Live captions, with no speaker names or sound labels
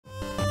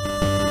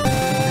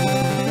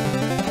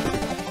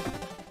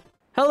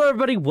Hello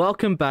everybody,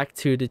 welcome back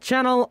to the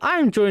channel.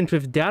 I'm joined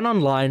with Dan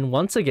Online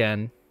once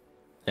again.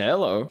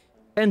 Hello.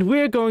 And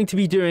we're going to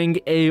be doing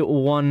a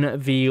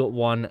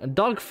 1v1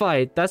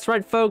 dogfight. That's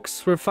right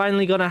folks, we're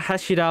finally gonna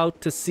hash it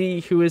out to see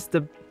who is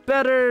the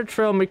better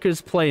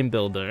Trailmakers plane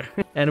builder.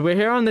 And we're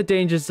here on the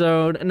danger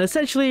zone, and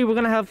essentially we're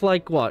gonna have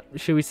like, what,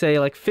 should we say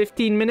like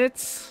 15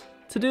 minutes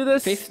to do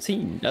this?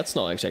 15? That's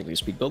not exactly a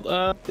speed build.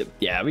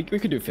 Yeah, we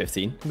could do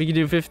 15. We could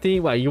do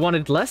 15? Wow, you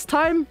wanted less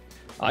time?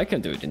 I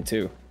can do it in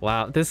 2.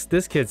 Wow, this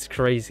kid's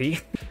crazy.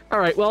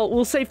 Alright, well,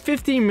 we'll say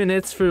 15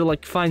 minutes for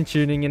like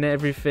fine-tuning and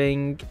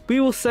everything. We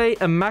will say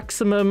a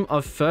maximum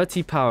of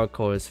 30 power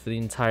cores for the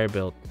entire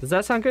build. Does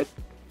that sound good?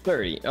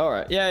 30.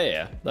 Alright,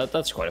 yeah.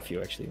 That's quite a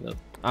few actually.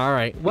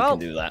 Alright, well,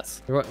 we can do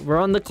that. We're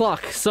on the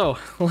clock, so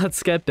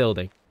let's get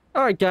building.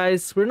 Alright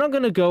guys, we're not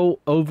going to go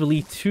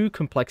overly too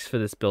complex for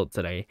this build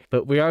today,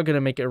 but we are going to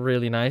make a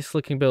really nice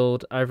looking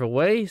build either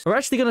way. We're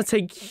actually going to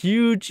take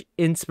huge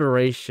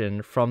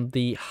inspiration from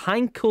the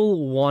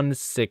Heinkel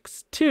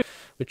 162,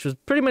 which was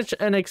pretty much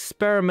an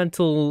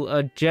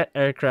experimental jet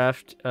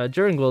aircraft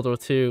during World War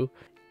II,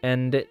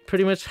 and it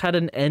pretty much had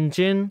an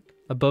engine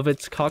above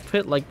its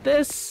cockpit like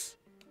this.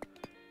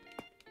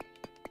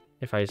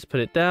 If I just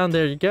put it down,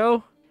 there you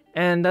go.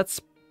 And that's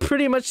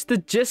pretty much the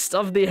gist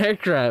of the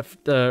aircraft,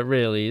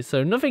 really.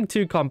 So nothing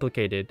too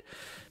complicated.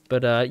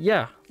 But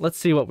yeah, let's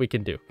see what we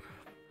can do.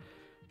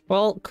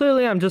 Well,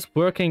 clearly I'm just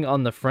working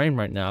on the frame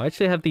right now. I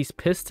actually have these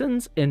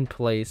pistons in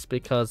place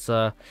because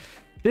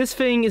this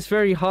thing is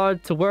very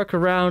hard to work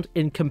around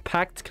in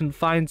compact,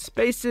 confined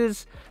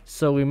spaces.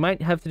 So we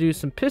might have to do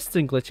some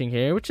piston glitching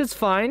here, which is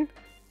fine.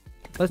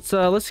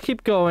 Let's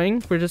keep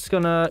going. We're just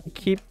gonna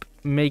keep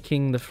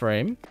making the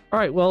frame. All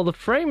right, well, the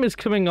frame is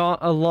coming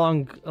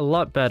along a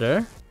lot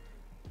better.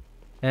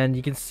 And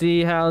you can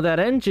see how that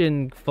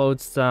engine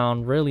floats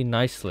down really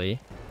nicely.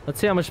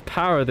 Let's see how much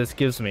power this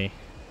gives me.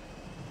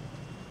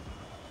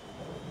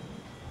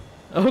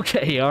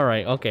 Okay,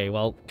 alright, okay,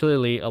 well,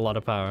 clearly a lot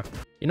of power.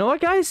 You know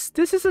what, guys?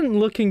 This isn't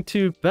looking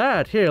too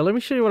bad. Here, let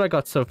me show you what I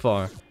got so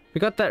far. We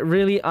got that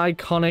really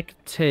iconic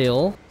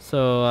tail.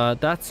 So,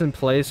 that's in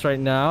place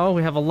right now.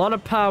 We have a lot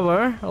of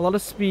power, a lot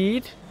of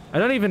speed. I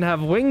don't even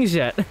have wings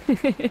yet.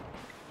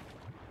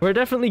 We're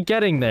definitely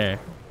getting there.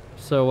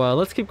 So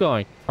let's keep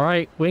going. All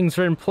right, wings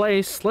are in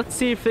place. Let's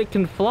see if it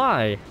can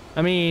fly.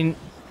 I mean,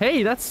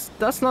 hey, that's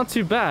not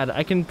too bad.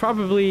 I can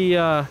probably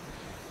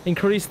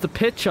increase the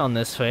pitch on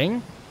this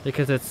thing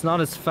because it's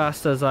not as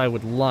fast as I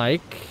would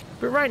like.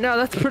 But right now,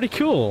 that's pretty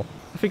cool.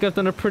 I think I've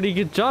done a pretty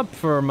good job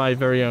for my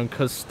very own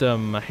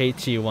custom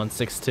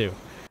HE162.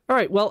 All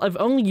right, well, I've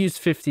only used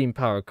 15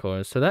 power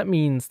cores, so that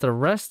means the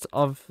rest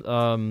of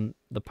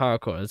the power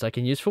cores I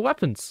can use for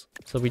weapons.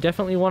 So we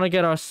definitely want to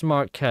get our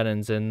smart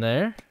cannons in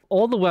there.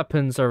 All the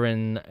weapons are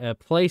in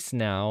place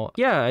now.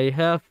 Yeah, I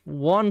have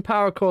 1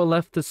 power core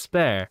left to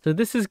spare, so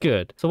this is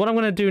good. So what I'm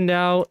going to do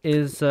now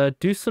is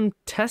do some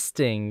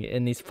testing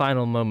in these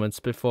final moments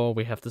before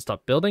we have to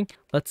stop building.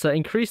 Let's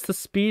increase the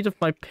speed of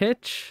my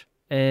pitch,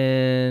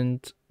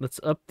 and let's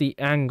up the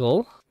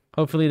angle.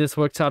 Hopefully this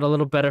works out a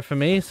little better for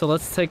me. So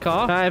let's take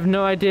off. I have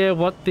no idea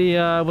what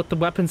the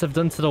weapons have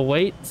done to the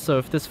weight. So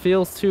if this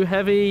feels too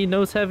heavy,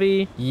 nose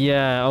heavy.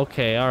 Yeah,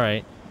 okay, all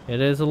right.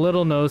 It is a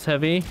little nose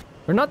heavy.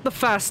 We're not the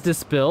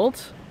fastest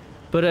build,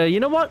 but you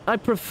know what? I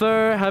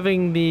prefer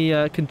having the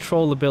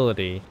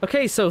controllability.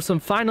 Okay, so some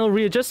final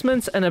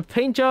readjustments and a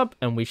paint job,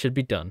 and we should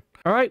be done.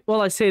 All right,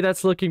 well, I say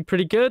that's looking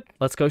pretty good.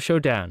 Let's go show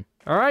Dan.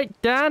 All right,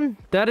 Dan,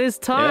 that is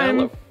time.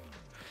 Yeah, look.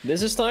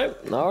 This is time?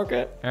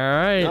 Okay. All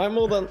right. I'm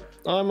all done.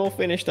 I'm all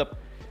finished up.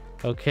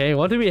 Okay,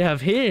 what do we have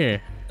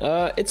here?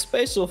 It's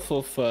based off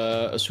of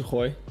a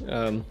Yzuei,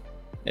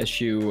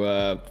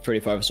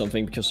 SU-35 or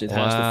something, because it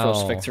has the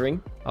thrust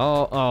vectoring.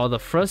 Oh, the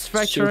thrust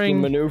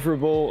vectoring. Super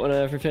maneuverable and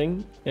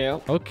everything. Yeah.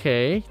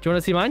 Okay. Do you want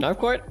to see mine? I'm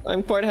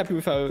quite happy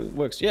with how it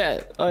works.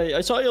 Yeah,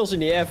 I saw yours in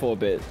the air for a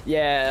bit.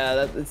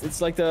 Yeah,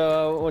 it's like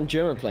the one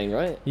German plane,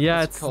 right?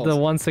 Yeah, it's the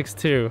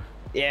 162.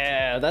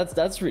 Yeah,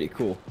 that's really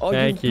cool. Oh,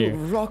 Thank you.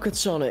 Put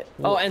rockets on it.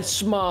 Oh, and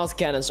smart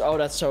cannons. Oh,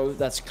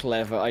 that's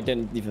clever. I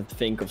didn't even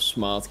think of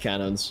smart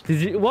cannons.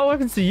 What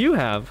weapons do you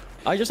have?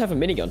 I just have a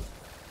minigun.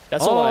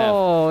 That's all I have.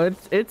 Oh,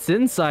 it's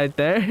inside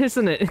there,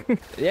 isn't it?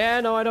 Yeah,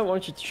 no, I don't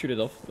want you to shoot it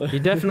off. You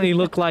definitely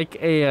look like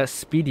a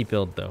speedy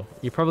build, though.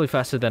 You're probably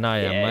faster than I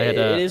am. Yeah,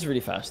 it is really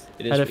fast.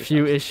 It is had a really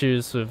few fast.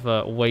 issues with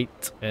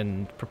weight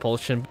and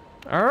propulsion.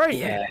 All right.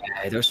 Yeah,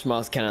 those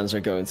smart cannons are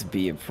going to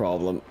be a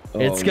problem. Oh,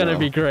 it's gonna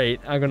be great.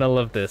 I'm gonna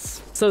love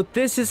this. So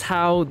this is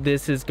how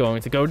this is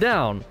going to go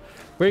down.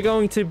 We're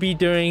going to be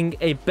doing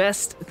a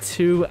best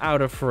 2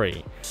 out of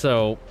 3.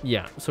 So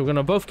yeah, so we're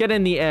gonna both get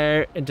in the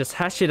air and just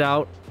hash it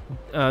out.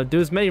 Do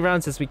as many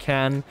rounds as we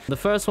can. The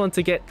first one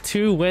to get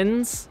 2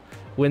 wins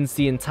wins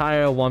the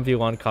entire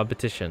 1v1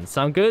 competition.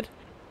 Sound good?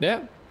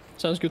 Yeah,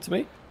 sounds good to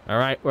me. All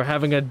right, we're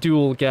having a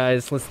duel,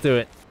 guys. Let's do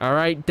it. All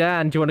right,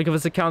 Dan, do you want to give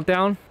us a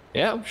countdown?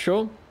 Yeah,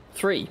 sure.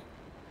 3,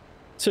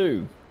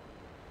 2,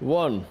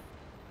 1,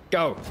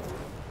 go.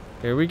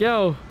 Here we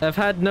go. I've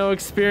had no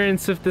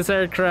experience with this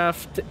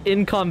aircraft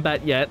in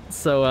combat yet,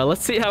 so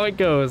let's see how it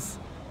goes.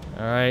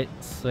 All right,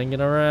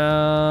 swinging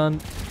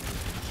around.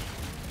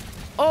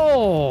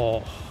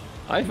 Oh!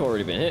 I've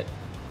already been hit.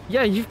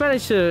 Yeah, you've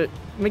managed to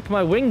make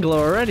my wing glow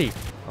already.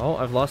 Oh,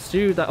 I've lost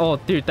you. Oh,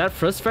 dude, that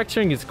first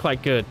fracturing is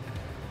quite good.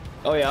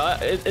 Oh yeah,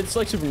 it's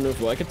like super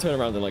maneuverable. I can turn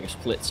around in like a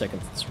split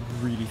second. It's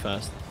really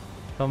fast.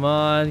 Come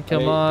on,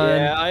 come on.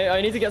 Yeah,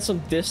 I need to get some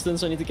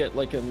distance. I need to get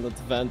like an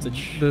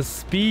advantage. The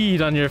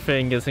speed on your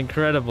thing is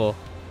incredible.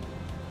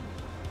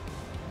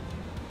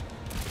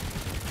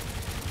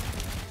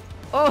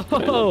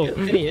 Oh!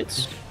 Any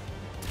hits?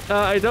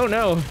 I don't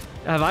know.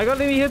 Have I got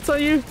any hits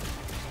on you?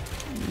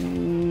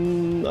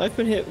 I've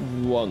been hit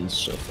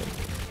once, I think.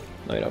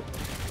 No, you don't.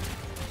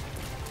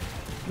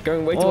 I'm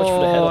going way too much for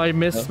the head. Oh, I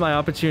missed my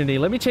opportunity.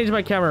 Let me change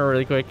my camera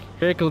really quick.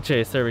 Vehicle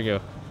chase. There we go.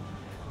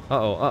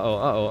 Uh-oh, uh-oh,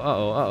 uh-oh,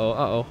 uh-oh, uh-oh,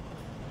 uh-oh.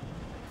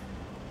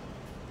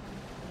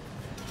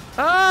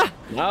 Ah!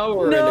 Now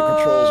we're in the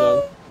control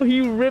zone.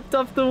 He ripped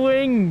off the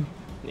wing.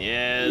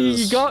 Yes.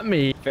 You got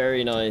me.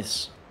 Very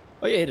nice.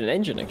 Oh, you hit an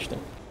engine, actually.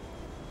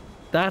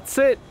 That's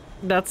it.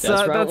 That's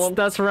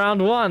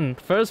round one.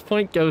 First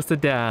point goes to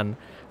Dan.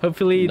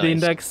 Hopefully the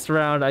next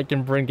round I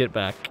can bring it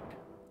back.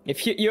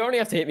 If you only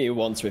have to hit me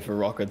once with a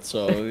rocket,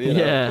 so you know,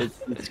 yeah,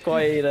 it's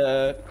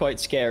quite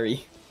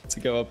scary to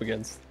go up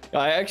against.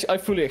 I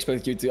fully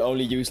expected you to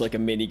only use like a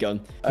minigun.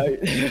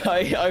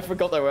 I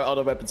forgot there were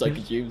other weapons I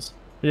could use.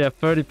 Yeah,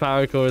 30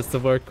 power cores to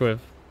work with.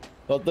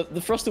 But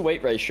the thrust to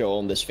weight ratio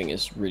on this thing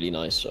is really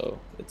nice, so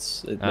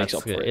it makes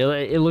up for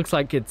it. It looks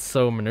like it's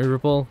so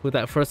maneuverable with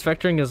that first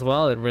vectoring as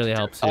well. It really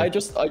helps you. I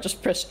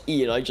just press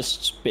E and I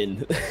just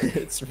spin.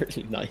 It's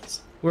really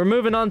nice. We're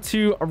moving on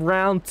to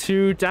round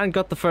two. Dan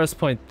got the first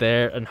point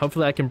there, and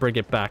hopefully I can bring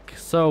it back.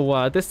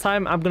 So this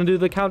time I'm gonna do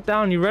the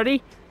countdown. You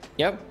ready?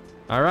 Yep.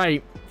 All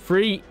right.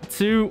 3,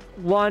 2,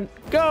 1,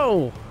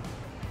 go!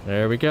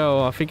 There we go.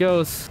 Off he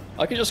goes.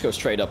 I could just go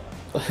straight up.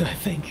 I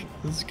think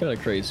this is kind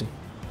of crazy.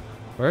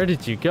 Where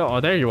did you go?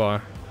 Oh, there you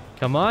are.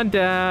 Come on,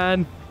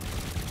 Dan.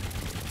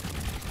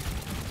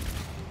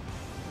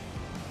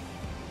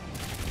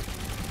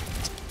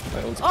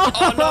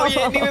 Oh no, you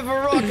hit me with a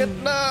rocket!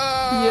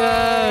 No!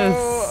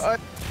 Yes!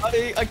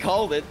 I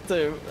called it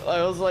too.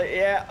 I was like,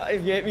 yeah,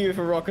 if you hit me with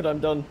a rocket, I'm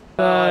done.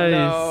 Nice.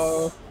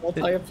 Oh no!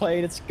 Multi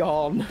plane, it's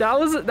gone. That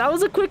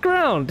was a quick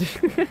round.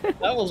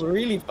 That was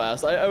really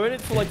fast. I went in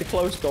for like the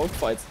close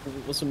dogfight.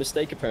 It was a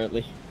mistake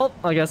apparently. Well,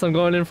 I guess I'm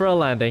going in for a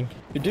landing.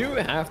 You do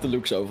have the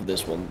looks over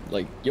this one.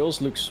 Like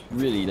yours looks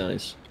really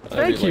nice.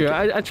 Thank you.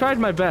 Like I tried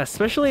my best,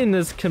 especially in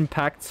this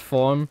compact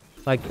form.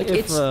 Like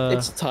if,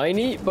 it's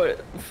tiny,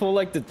 but for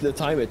like the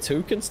time it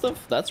took and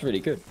stuff, that's really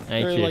good.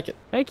 I really like it.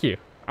 Thank you.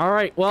 All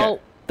right. Well,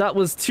 that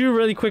was 2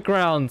 really quick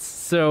rounds.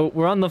 So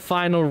we're on the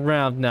final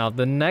round now.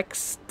 The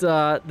next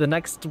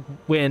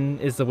win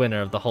is the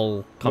winner of the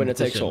whole competition. Winner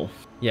takes all.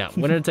 Yeah,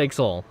 winner takes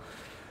all.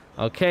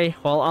 Okay.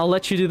 Well, I'll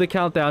let you do the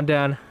countdown,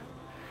 Dan.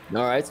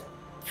 All right.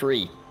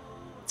 3,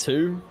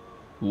 2,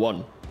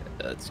 1.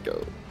 Let's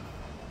go.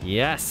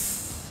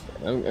 Yes.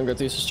 I'm going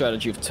to use the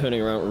strategy of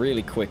turning around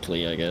really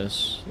quickly, I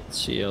guess. Let's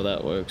see how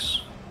that works.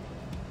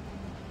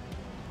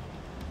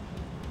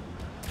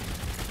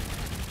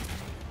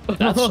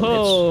 That's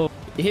hits.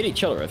 You hit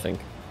each other, I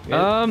think.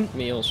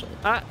 Me also.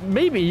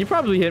 Maybe. You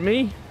probably hit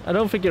me. I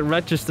don't think it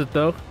registered,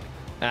 though.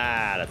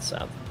 Ah, that's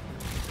sad.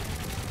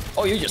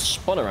 Oh, you just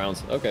spun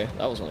around. Okay,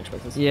 that was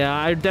unexpected. Yeah,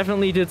 I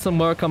definitely did some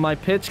work on my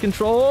pitch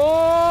control.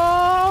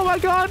 Oh, my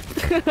God.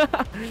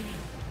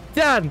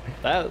 Dan.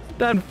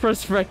 Dan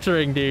first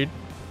vectoring, dude.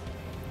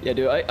 Yeah,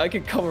 dude, I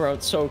could come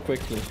around so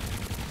quickly.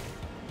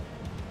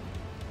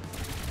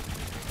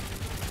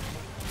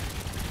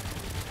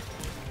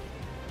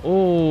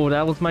 Oh,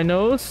 that was my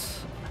nose.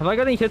 Have I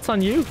got any hits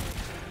on you?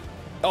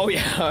 Oh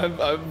yeah,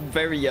 I'm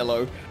very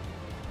yellow.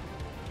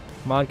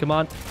 Come on, come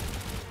on.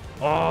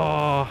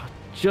 Oh,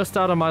 just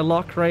out of my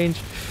lock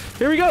range.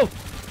 Here we go.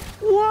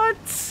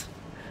 What?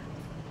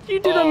 You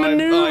did a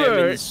maneuver.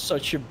 I'm in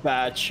such a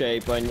bad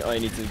shape. I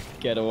need to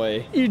get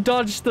away. You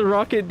dodged the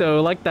rocket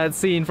though, like that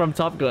scene from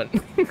Top Gun.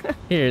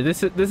 Here,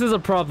 this is a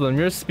problem.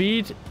 Your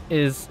speed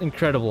is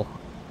incredible.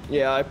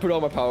 Yeah, I put all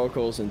my power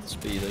cores into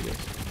speed, I guess.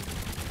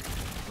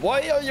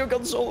 Why are your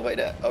guns all the way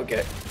there?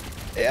 Okay.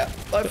 Yeah,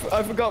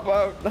 I forgot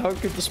about how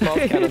good the smart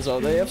cannons are.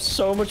 They have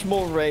so much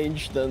more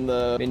range than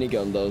the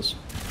minigun does.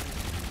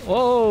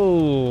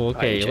 Whoa.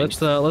 Okay,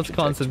 let's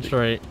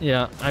concentrate.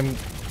 Yeah, I'm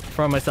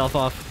throwing myself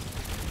off.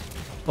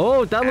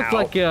 Oh, that looked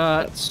like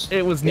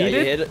it was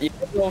needed. You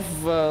hit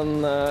off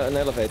an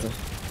elevator.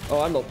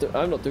 Oh,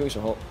 I'm not doing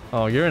so hot.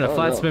 Oh, you're in a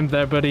flat spin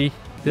there, buddy.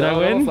 Did I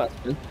win?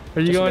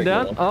 Are you going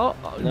down? Oh,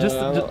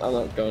 no, I'm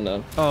not going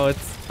down. Oh,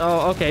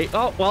 okay.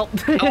 Oh, well.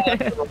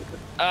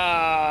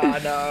 Ah,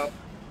 no.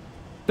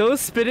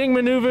 Those spinning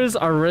maneuvers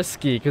are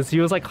risky because he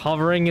was like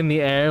hovering in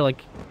the air,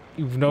 like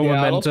you've no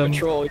momentum. I lost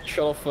control. He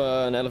shot off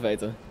an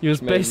elevator. He was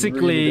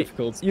basically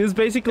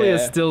a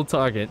still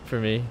target for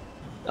me.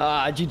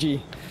 Ah,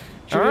 GG.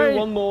 Should we do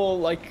one more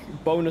like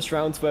bonus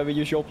round where we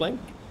use your plane?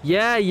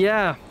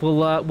 Yeah.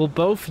 We'll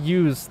both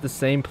use the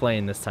same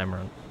plane this time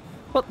around.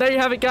 Well, there you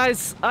have it,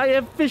 guys. I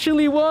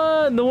officially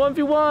won the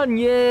 1v1.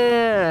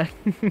 Yeah.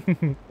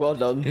 Well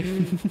done.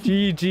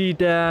 GG,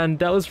 Dan.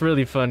 That was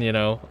really fun, you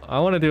know. I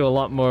want to do a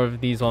lot more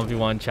of these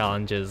 1v1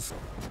 challenges.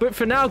 But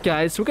for now,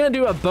 guys, we're going to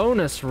do a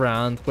bonus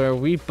round where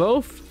we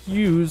both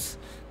use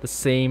the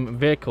same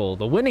vehicle,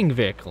 the winning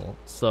vehicle.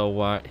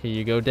 So here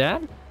you go,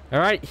 Dan. All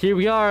right, here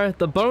we are,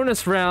 the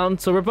bonus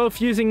round. So we're both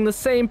using the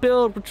same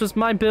build, which was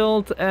my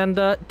build. And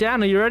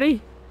Dan, are you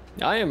ready?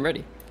 I am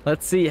ready.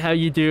 Let's see how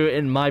you do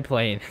in my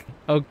plane.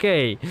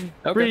 Okay.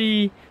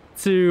 3,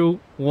 2,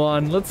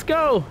 1, let's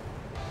go.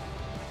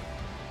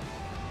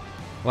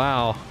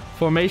 Wow.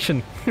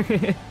 Formation.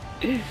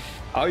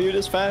 How are you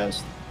this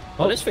fast?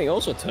 Oh, this thing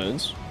also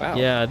turns. Wow.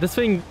 Yeah, this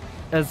thing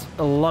has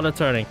a lot of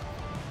turning.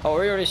 Oh,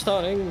 are you already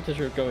starting? Because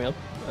you're going up.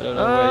 I don't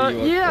know where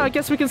you are. Yeah, I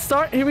guess we can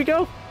start. Here we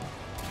go.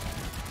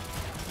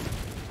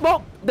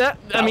 Well, that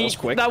was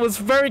quick. That was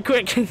very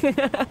quick.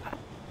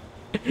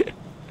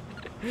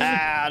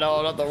 Ah,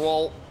 no, not the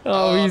wall.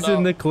 Oh, he's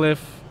in the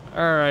cliff.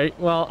 All right.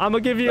 Well, I'm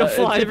gonna give you a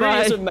flyby. It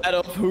really doesn't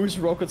matter whose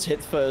rockets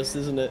hit first,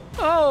 isn't it?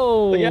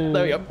 Oh. But yeah,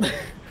 there we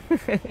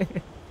go.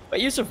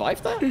 Wait, you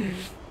survived that?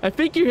 I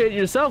think you hit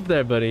yourself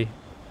there, buddy.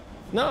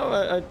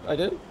 No, I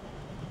didn't.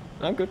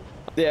 I'm good.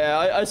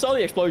 Yeah, I saw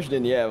the explosion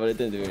in the air, but it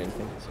didn't do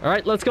anything. So. All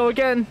right, let's go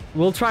again.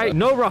 We'll try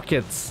no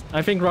rockets.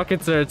 I think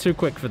rockets are too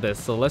quick for this,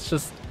 so let's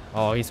just...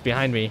 Oh, he's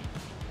behind me.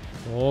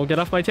 Oh, get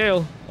off my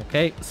tail.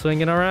 Okay,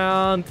 swinging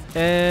around,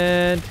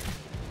 and...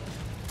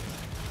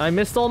 I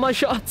missed all my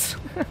shots.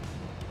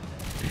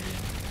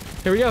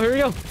 Here we go, here we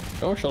go.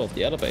 Don't shut off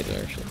the elevator,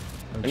 actually.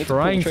 I'm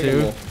trying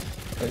to.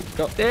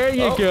 There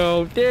you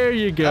go, there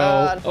you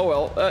go. Oh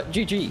well,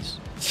 GG's.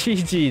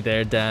 GG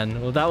there,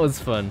 Dan. Well, that was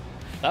fun.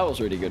 That was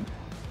really good.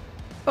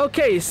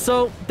 Okay,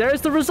 so there's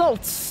the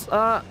results.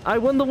 I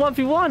won the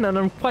 1v1 and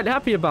I'm quite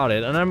happy about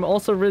it. And I'm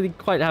also really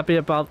quite happy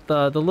about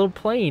the little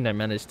plane I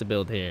managed to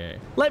build here.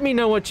 Let me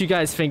know what you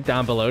guys think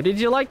down below. Did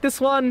you like this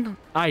one?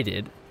 I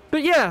did.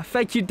 But yeah,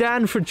 thank you,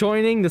 Dan, for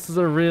joining. This is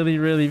a really,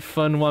 really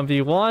fun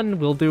 1v1.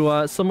 We'll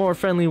do some more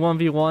friendly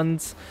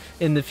 1v1s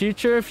in the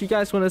future if you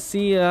guys want to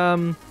see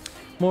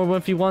more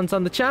 1v1s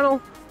on the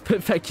channel.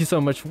 But thank you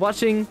so much for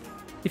watching.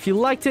 If you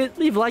liked it,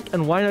 leave a like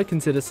and why not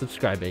consider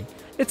subscribing.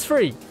 It's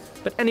free.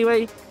 But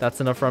anyway,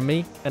 that's enough from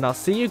me, and I'll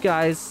see you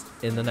guys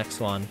in the next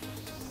one.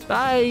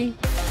 Bye!